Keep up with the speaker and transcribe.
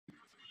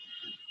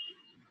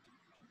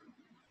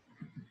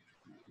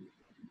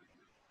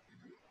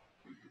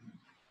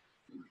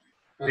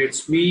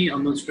It's me,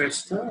 Amul.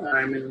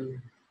 I'm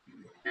an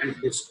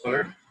MPhil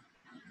scholar.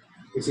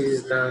 This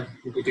is the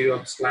video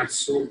of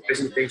slideshow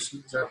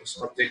presentations of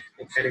subject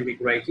academic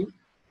writing.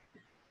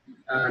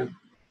 And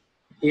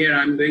here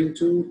I'm going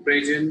to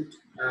present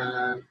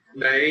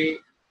today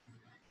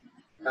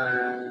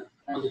on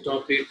the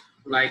topic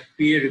like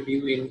peer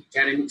review in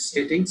academic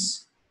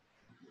settings,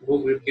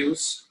 book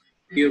reviews,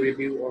 peer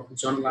review of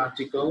journal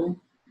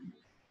article,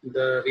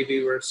 the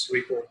reviewer's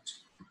report.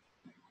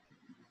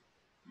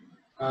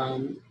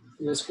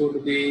 Let's go to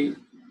the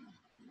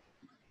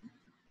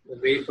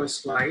very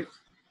first slide.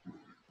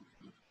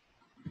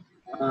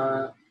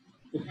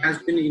 It has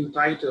been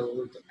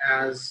entitled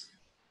as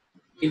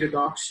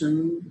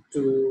Introduction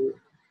to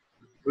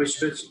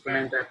Research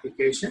Grant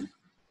Application.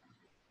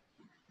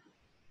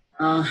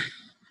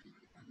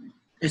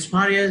 As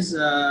far as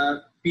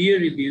peer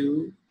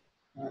review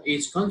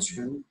is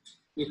concerned,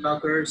 it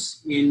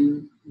occurs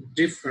in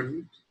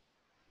different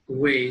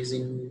ways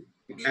in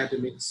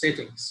academic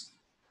settings.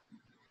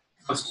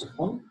 First of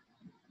all,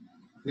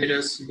 let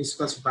us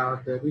discuss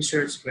about the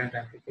research grant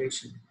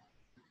application.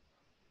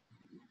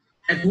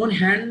 At one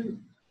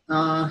hand,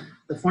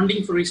 the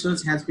funding for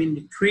research has been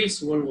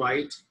decreased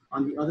worldwide.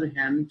 On the other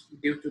hand,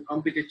 due to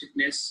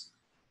competitiveness,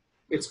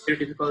 it's very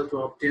difficult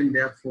to obtain.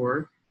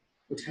 Therefore,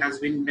 it has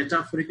been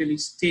metaphorically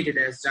stated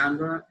as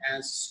genre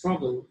as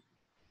struggle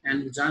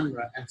and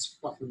genre as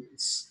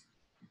performance.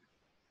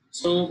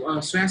 So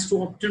as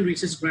to obtain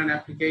research grant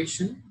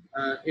application,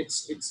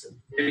 it's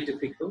very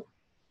difficult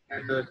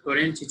at the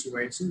current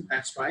situation.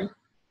 That's why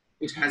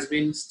it has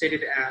been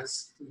stated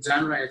as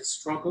genre as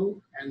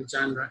struggle and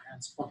genre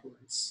as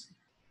performance.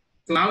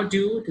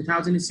 Claudio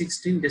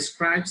 2016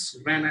 describes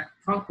grant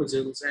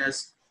proposals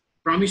as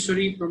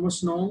promissory,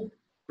 promotional,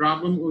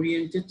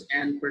 problem-oriented,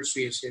 and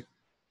persuasive.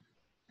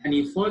 And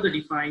he further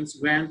defines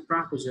grant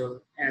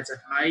proposal as a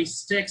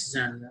high-stakes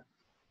genre,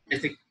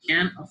 as it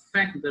can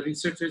affect the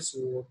researcher's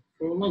work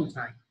for a long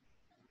time.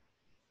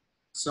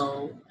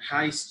 So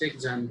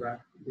high-stakes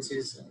genre, this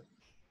is an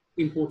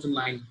important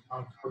line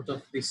out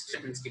of these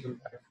statements given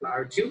by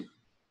Claudio.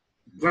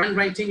 Grant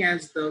writing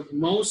as the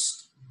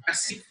most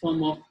basic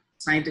form of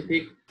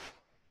scientific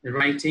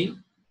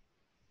writing.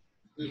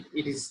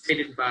 It is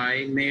stated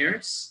by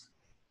Mayers.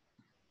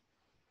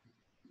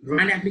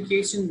 Grant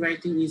application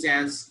writing is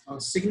as a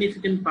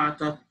significant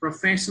part of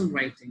professional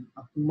writing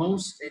of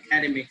most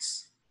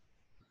academics.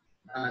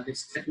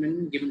 This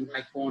statement given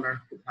by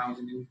Corner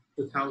 2000.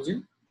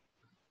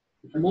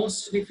 The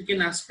most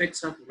significant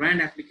aspects of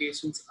grant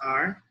applications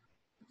are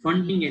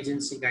funding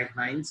agency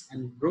guidelines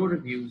and broad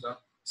reviews of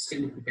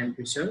significant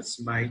research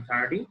by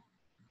Tardy.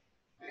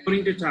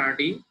 According to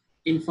Tardy,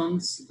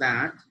 informs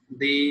that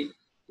the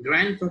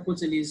grant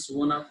proposal is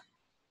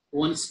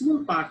one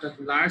small part of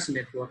large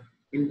network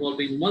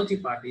involving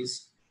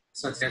multi-parties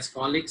such as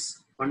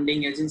colleagues,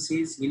 funding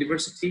agencies,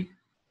 university,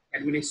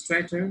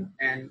 administrator,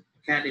 and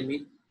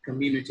academic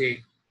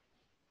community.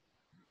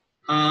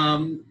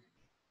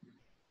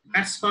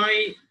 That's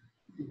why,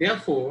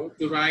 therefore,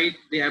 to write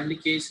the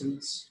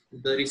applications,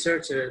 the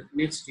researcher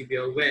needs to be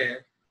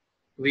aware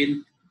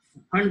with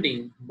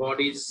funding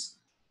bodies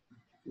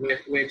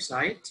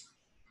website,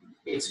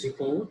 its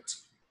report,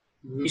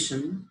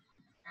 mission,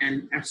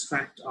 and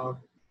abstract of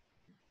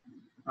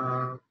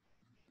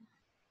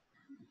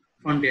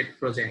funded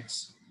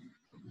projects.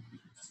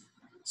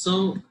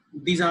 So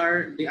these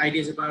are the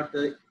ideas about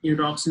the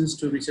introductions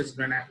to research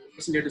grant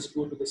application. Let us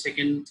go to the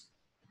second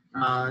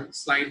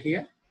slide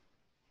here.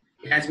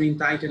 It has been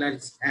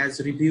titled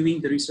as reviewing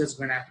the research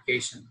grant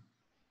application.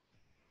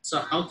 So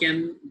how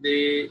can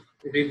the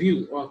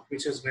review of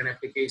research grant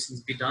applications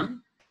be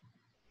done?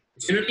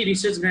 Generally,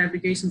 research grant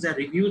applications are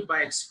reviewed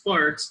by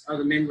experts or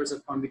the members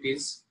of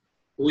committees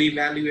who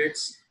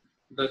evaluates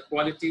the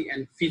quality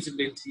and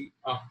feasibility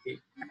of the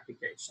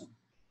application.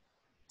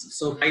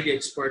 So by the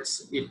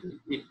experts, it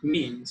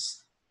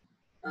means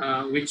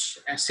which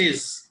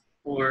assess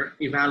or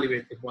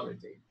evaluate the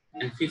quality,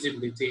 and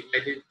feasibility. By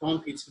the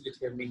term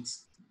feasibility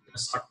means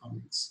short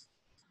comments.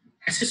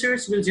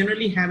 Assessors will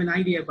generally have an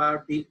idea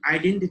about the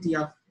identity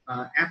of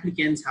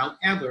applicants.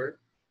 However,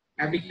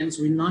 applicants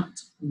will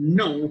not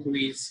know who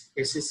is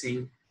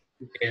assessing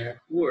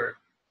their work.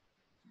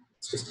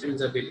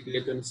 Systems are very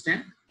clear to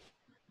understand.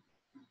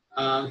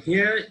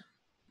 Here,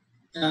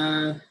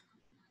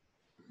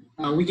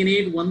 we can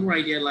add one more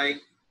idea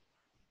like,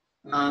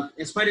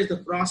 as far as the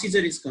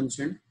procedure is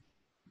concerned,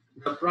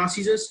 the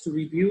procedures to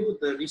review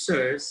the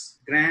research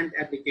grant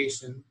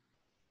application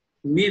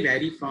may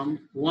vary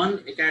from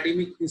one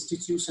academic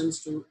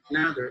institutions to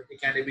another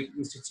academic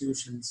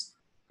institutions,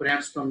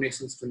 perhaps from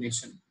nations to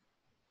nation.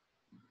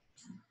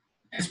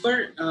 As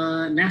per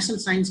National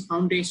Science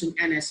Foundation,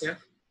 NSF,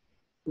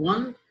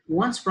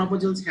 once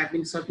proposals have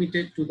been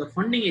submitted to the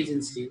funding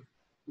agency,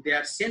 they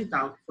are sent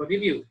out for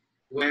review,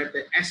 where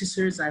the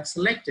assessors are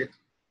selected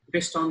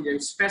based on their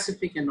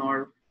specific and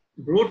or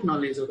broad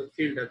knowledge of the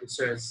field of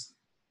research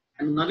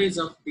and knowledge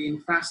of the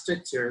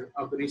infrastructure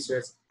of the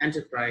research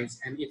enterprise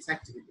and its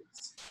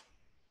activities.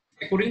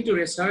 According to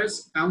Research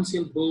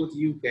Council Board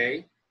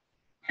UK,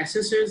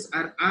 assessors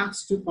are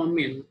asked to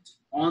comment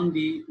on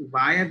the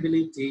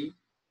viability,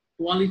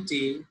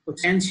 quality,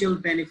 potential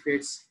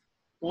benefits,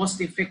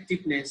 cost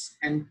effectiveness,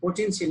 and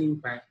potential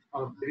impact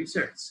of the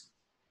research.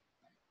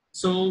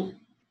 So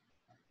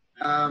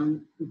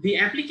the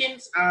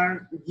applicants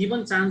are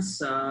given some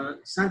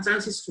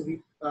chances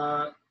to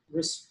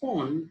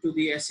respond to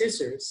the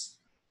assessors'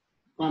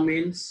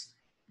 comments.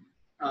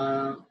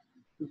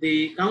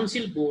 The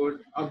council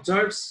board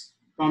observes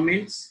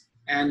comments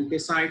and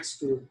decides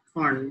to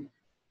fund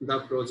the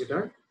project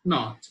or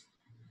not.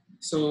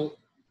 So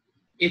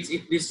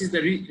this is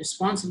the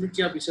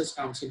responsibility of research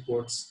council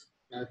boards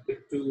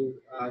to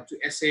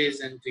assess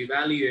and to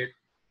evaluate,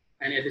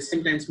 and at the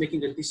same time making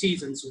the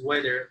decisions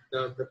whether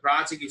the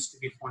project is to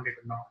be funded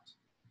or not.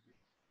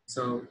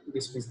 So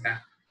this means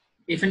that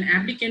if an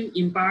applicant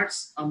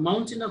imparts a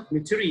mountain of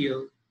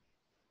material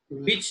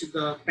which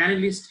the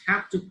panelists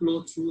have to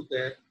flow through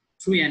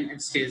and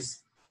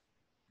assess,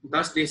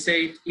 thus they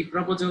said, if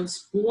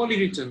proposals poorly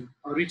written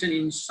or written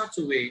in such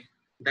a way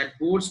that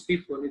boards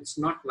people it's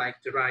not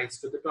like to rise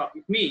to the top.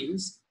 It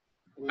means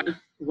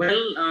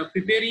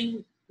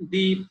preparing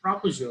the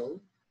proposal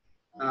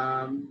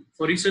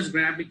for research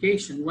grant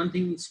application, one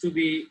thing is to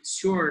be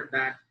sure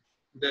that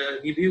the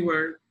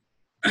reviewer,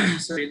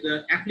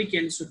 the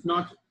applicant should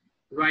not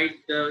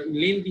write the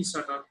lengthy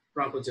sort of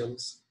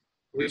proposals,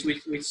 which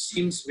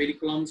seems very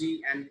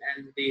clumsy, and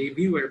the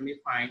reviewer may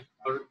find,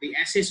 or the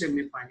assessor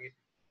may find it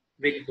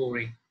very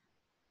boring.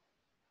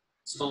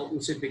 So we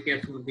should be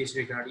careful in this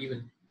regard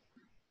even.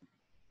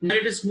 Now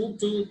let us move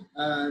to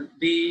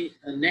the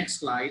next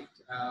slide,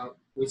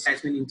 which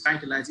has been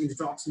entitled as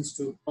Introductions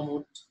to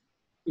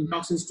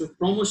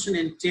Promotion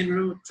and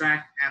Tenure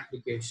Track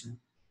Application.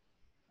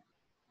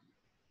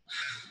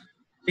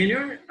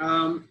 Tenure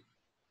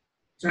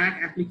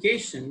track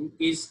application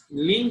is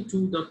linked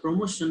to the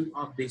promotion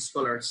of the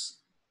scholars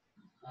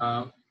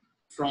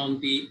from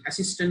the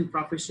assistant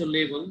professor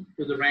level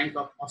to the rank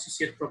of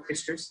associate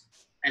professors.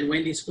 And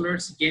when the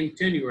scholars gain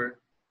tenure,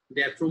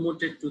 they are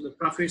promoted to the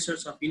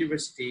professors of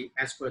university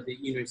as per the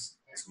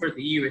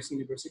US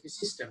university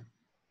system.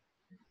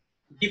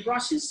 The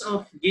process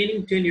of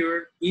gaining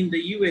tenure in the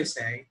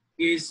USA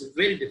is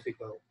very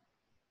difficult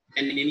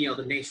than in any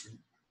other nation,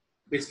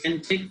 which can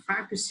take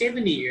 5 to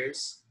 7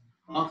 years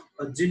of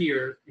a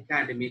junior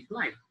academic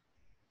life.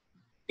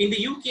 In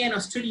the UK and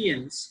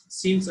Australians,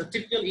 since a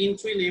typical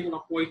entry-level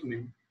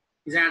appointment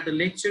is at the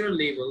lecturer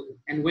level,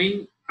 and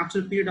when after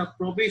a period of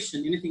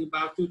probation, anything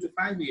about 2 to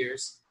 5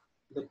 years,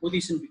 the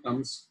position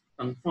becomes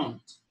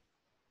confirmed.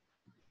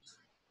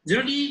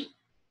 Generally,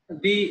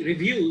 the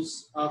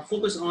reviews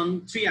focus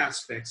on 3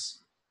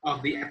 aspects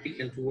of the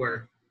applicant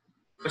work.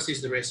 First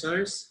is the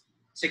research,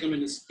 second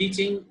one is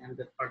teaching, and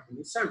the third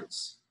one is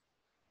service.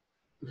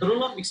 The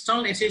role of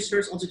external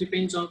assessors also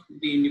depends on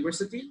the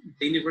University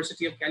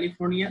of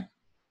California,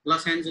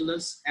 Los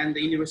Angeles, and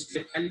the University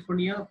of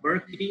California,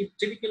 Berkeley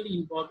typically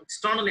involve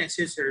external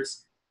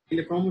assessors in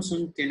the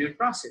promotion tenure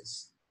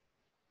process.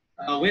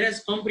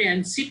 Whereas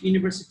comprehensive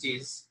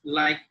universities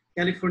like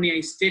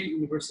California State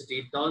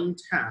University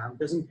doesn't have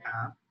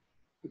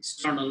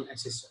external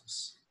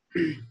assessors.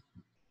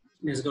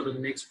 Let's go to the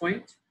next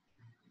point.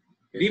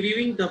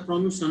 Reviewing the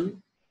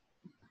promotion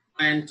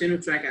and tenure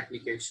track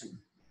application.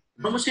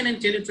 Promotion and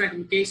tenure track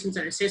applications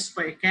are assessed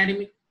by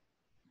academic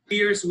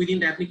peers within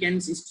the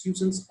applicant's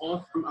institutions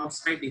or from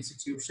outside the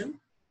institution.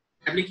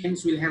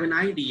 Applicants will have an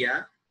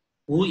idea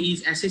who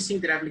is assessing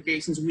their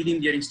applications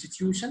within their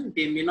institution.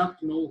 They may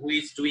not know who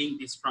is doing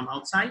this from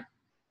outside.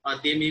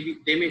 They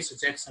may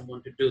suggest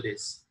someone to do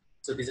this.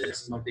 So these are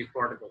some of the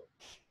portable.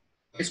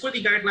 As per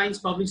the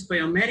guidelines published by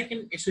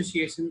American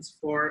Associations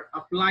for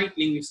Applied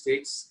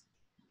Linguistics,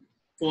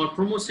 for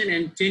promotion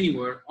and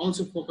tenure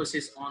also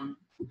focuses on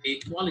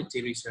the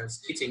quality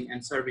research, teaching,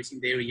 and service in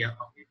the area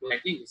of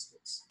applied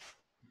linguistics.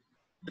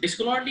 The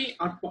scholarly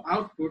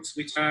outputs,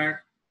 which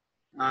are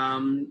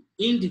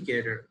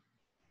indicator,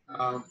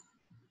 as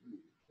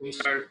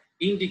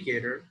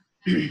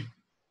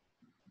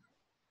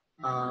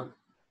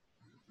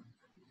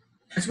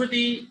per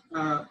the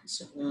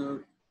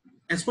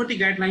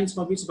guidelines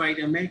published by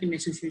the American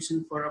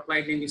Association for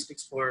Applied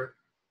Linguistics for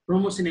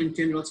promotion and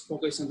tenure,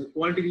 focus on the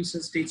quality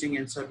research, teaching,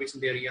 and service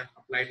in the area of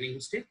applied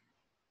linguistics.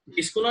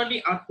 The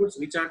scholarly outputs,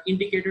 which are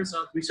indicators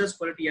of research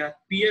quality, are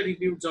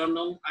peer-reviewed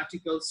journal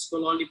articles,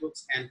 scholarly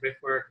books, and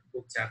referred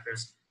book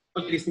chapters.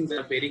 All these things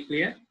are very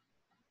clear.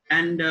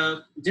 And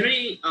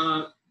generally,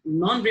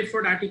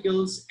 non-referred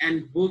articles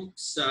and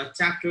books,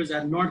 chapters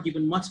are not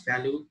given much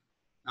value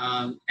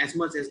as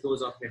much as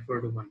those of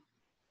referred one.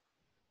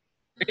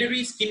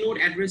 Plenaries, keynote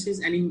addresses,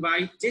 and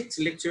invited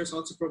lectures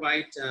also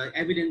provide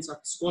evidence of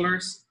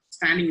scholars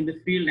standing in the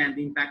field and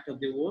the impact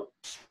of their work.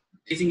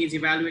 Teaching is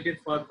evaluated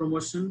for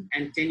promotion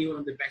and tenure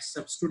on the basis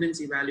of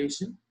students'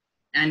 evaluation,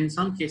 and in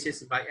some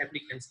cases by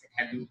applicants'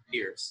 academic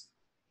peers.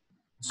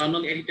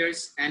 Journal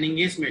editors and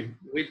engagement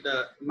with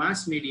the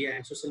mass media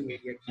and social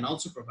media can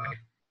also provide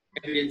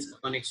evidence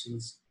of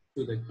connections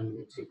to the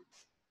community.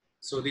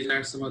 So these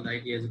are some of the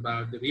ideas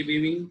about the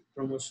reviewing,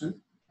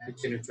 promotion, and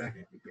tenure track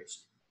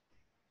application.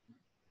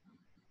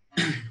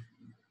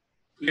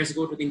 Let's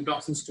go to the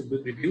introductions to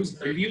book reviews.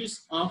 The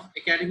reviews of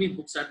academic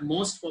books are the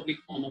most public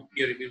form of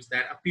peer reviews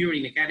that appear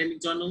in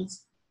academic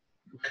journals.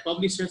 The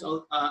publishers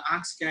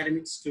ask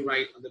academics to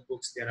write on the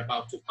books they are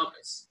about to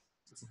publish.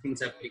 So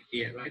things are very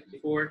clear, right?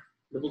 Before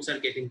the books are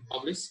getting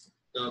published,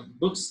 the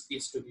books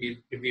is to be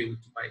reviewed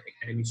by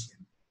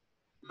academicians.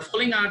 The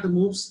following are the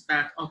moves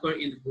that occur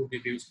in the book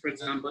reviews. For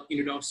example,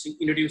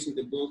 introducing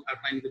the book,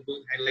 outlining the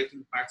book,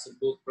 highlighting parts of the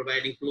book,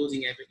 providing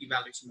closing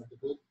evaluation of the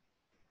book.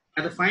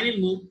 At the final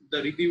move,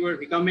 the reviewer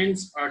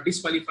recommends or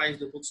disqualifies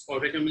the books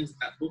or recommends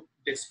that book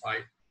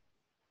despite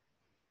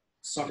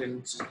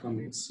certain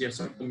shortcomings. Yes,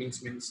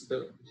 shortcomings means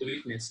the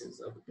weaknesses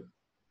of the book.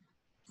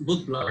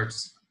 Book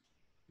blurbs.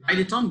 By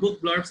the term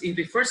book blurbs, it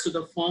refers to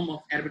the form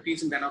of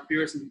advertisement that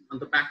appears on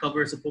the back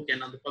covers of the book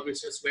and on the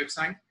publisher's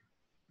website.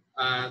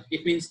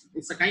 It means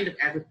it's a kind of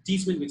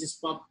advertisement which is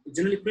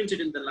generally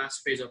printed in the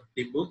last page of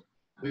the book,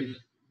 the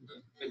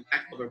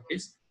back cover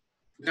page.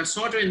 The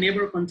shorter and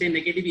never contain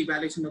negative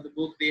evaluation of the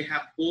book. They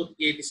have both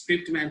a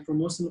descriptive and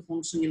promotional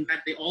function in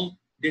that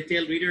they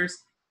tell readers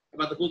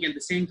about the book, and at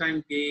the same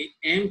time they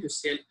aim to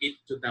sell it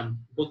to them.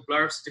 Book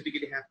blurbs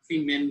typically have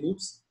three main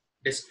moves: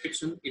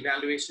 description,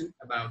 evaluation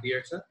about the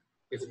author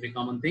is a very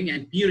common thing,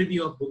 and peer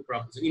review of book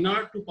proposal. In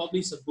order to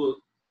publish a book,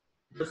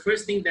 the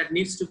first thing that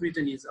needs to be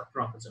written is a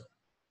proposal.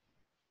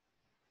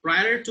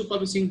 Prior to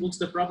publishing books,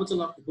 the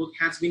proposal of the book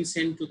has been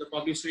sent to the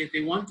publisher. If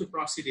they want to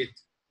proceed it,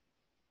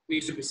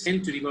 it should be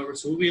sent to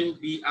reviewers who will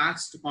be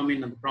asked to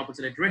comment on the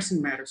proposal,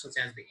 addressing matters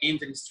such as the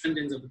aims and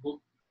strengths of the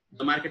book,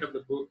 the market of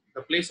the book,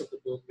 the place of the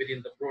book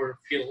within the broader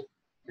field,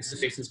 and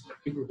suggestions for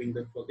improving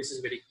the book. This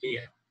is very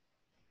clear.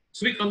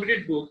 To be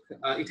completed book,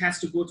 it has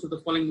to go through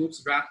the following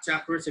moves: draft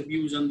chapters,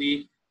 reviews on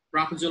the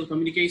proposal,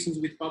 communications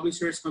with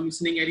publishers,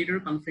 commissioning editor,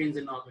 conference,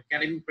 and all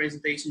academic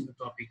presentation on the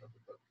topic of the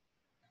book.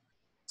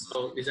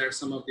 So these are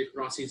some of the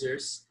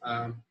procedures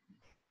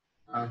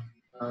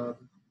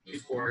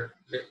before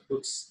the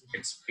books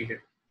gets printed.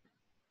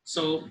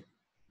 So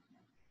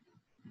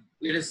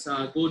let us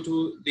go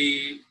to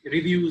the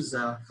reviews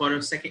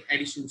for second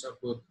editions of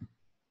book.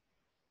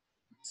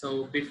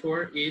 So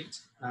before it,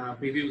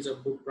 reviews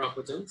of book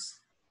proposals.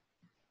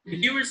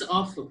 Reviewers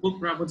of book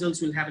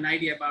proposals will have an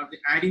idea about the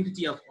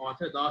identity of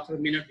author. The author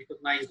may not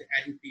recognize the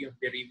identity of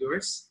their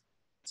reviewers.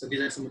 So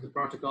these are some of the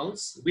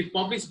protocols. With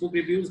published book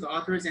reviews, the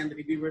authors and the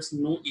reviewers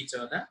know each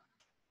other.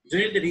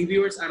 Generally, the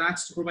reviewers are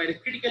asked to provide a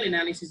critical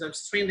analysis of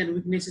strengths and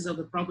weaknesses of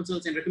the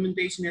proposals and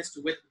recommendation as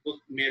to whether the book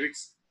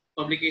merits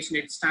publication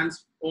at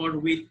stands or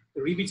with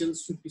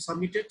revisions should be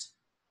submitted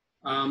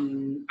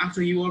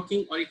after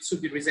reworking, or it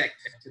should be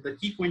rejected. The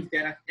key points they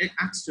are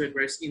asked to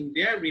address in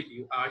their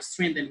review are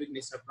strength and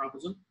weakness of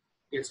proposal,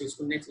 its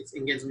usefulness, its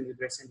engagement with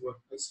recent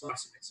workplace,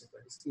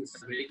 etc. These things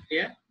are very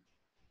clear.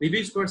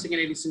 Reviews for second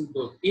edition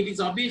book. It is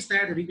obvious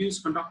that reviews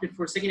conducted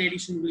for second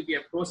edition will be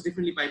approached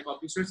differently by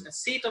publishers. A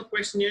set of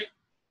questionnaire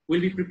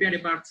will be prepared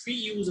about their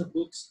use of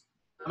books,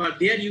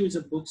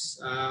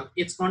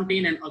 its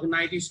content and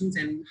organizations,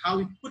 and how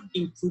it could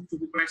improve to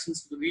the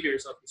questions to the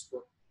readers of this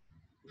book.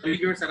 The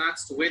readers are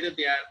asked whether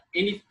there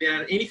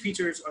are any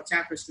features or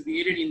chapters to be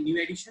added in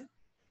new edition,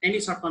 any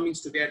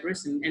shortcomings to be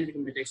addressed, and any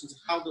recommendations of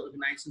how the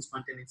organization's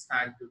content and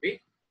style to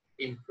be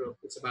improved.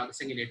 It's about the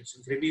second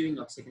editions, reviewing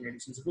of second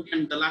editions of book.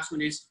 And the last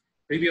one is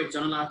review of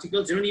journal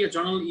articles. Generally, a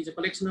journal is a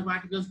collection of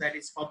articles that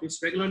is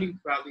published regularly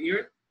throughout the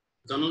year.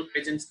 Journal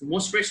presents the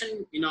most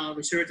recent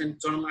research and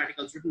journal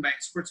articles written by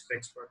experts for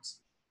experts.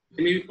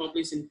 They may be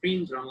published in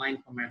print or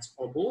online formats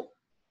or both.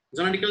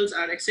 Journal articles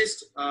are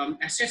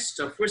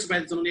assessed first by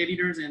the journal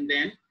editors, and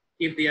then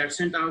if they are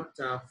sent out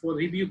for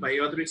review by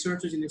other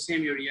researchers in the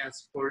same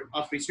areas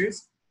of research,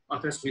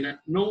 authors may not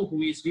know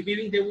who is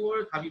reviewing their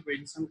work. However,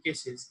 in some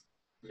cases,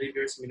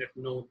 reviewers may not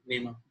know the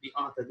name of the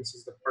author. This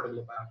is the part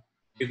about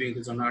reviewing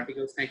the journal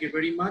articles. Thank you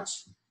very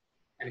much,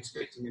 and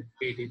expecting a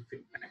creative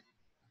feedback.